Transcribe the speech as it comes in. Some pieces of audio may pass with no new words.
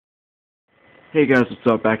Hey guys, what's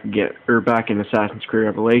up? Back again, or back in Assassin's Creed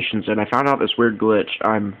Revelations, and I found out this weird glitch.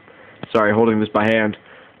 I'm sorry, holding this by hand.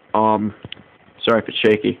 Sorry if it's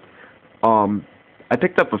shaky. I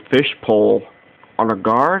picked up a fish pole on a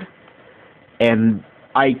guard, and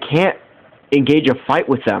I can't engage a fight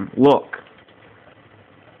with them. Look.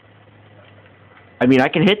 I mean, I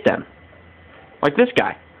can hit them. Like this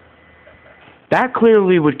guy. That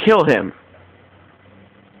clearly would kill him.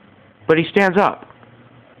 But he stands up.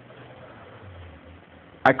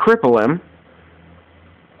 I cripple him,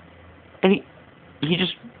 and he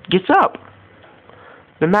just gets up.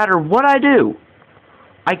 No matter what I do,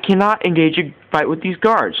 I cannot engage a fight with these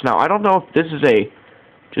guards. Now, I don't know if this is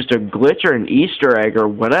just a glitch or an Easter egg or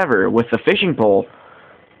whatever with the fishing pole,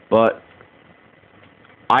 but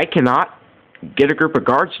I cannot get a group of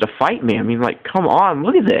guards to fight me. I mean, like, come on,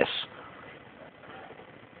 look at this.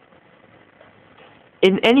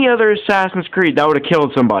 In any other Assassin's Creed, that would have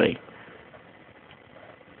killed somebody.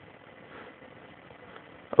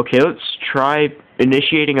 Okay, let's try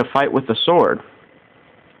initiating a fight with the sword.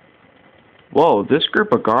 Whoa, this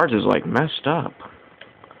group of guards is, like, messed up.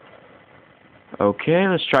 Okay,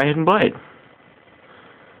 let's try Hidden Blade.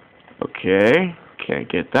 Okay, can't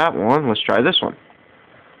get that one. Let's try this one.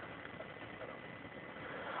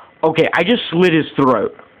 Okay, I just slit his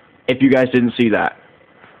throat, if you guys didn't see that.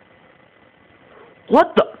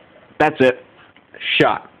 What the? That's it.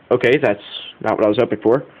 Shot. Okay, that's not what I was hoping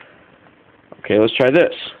for. Okay, let's try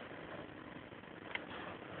this.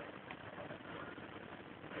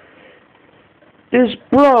 This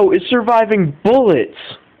bro is surviving bullets.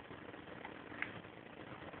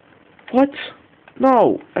 What?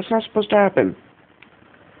 No, that's not supposed to happen.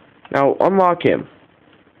 Now, unlock him.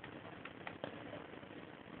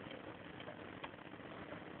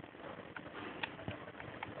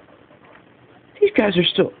 These guys are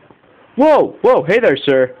still... Whoa, whoa, hey there,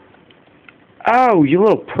 sir. Ow, you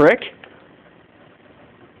little prick.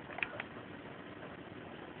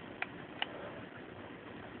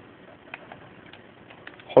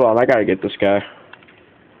 Hold on, I gotta get this guy.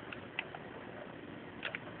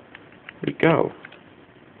 Where'd he go?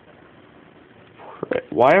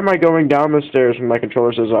 Why am I going down the stairs when my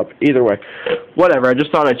controller says up? Either way. Whatever, I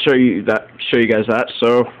just thought I'd show you guys that,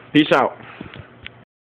 so peace out.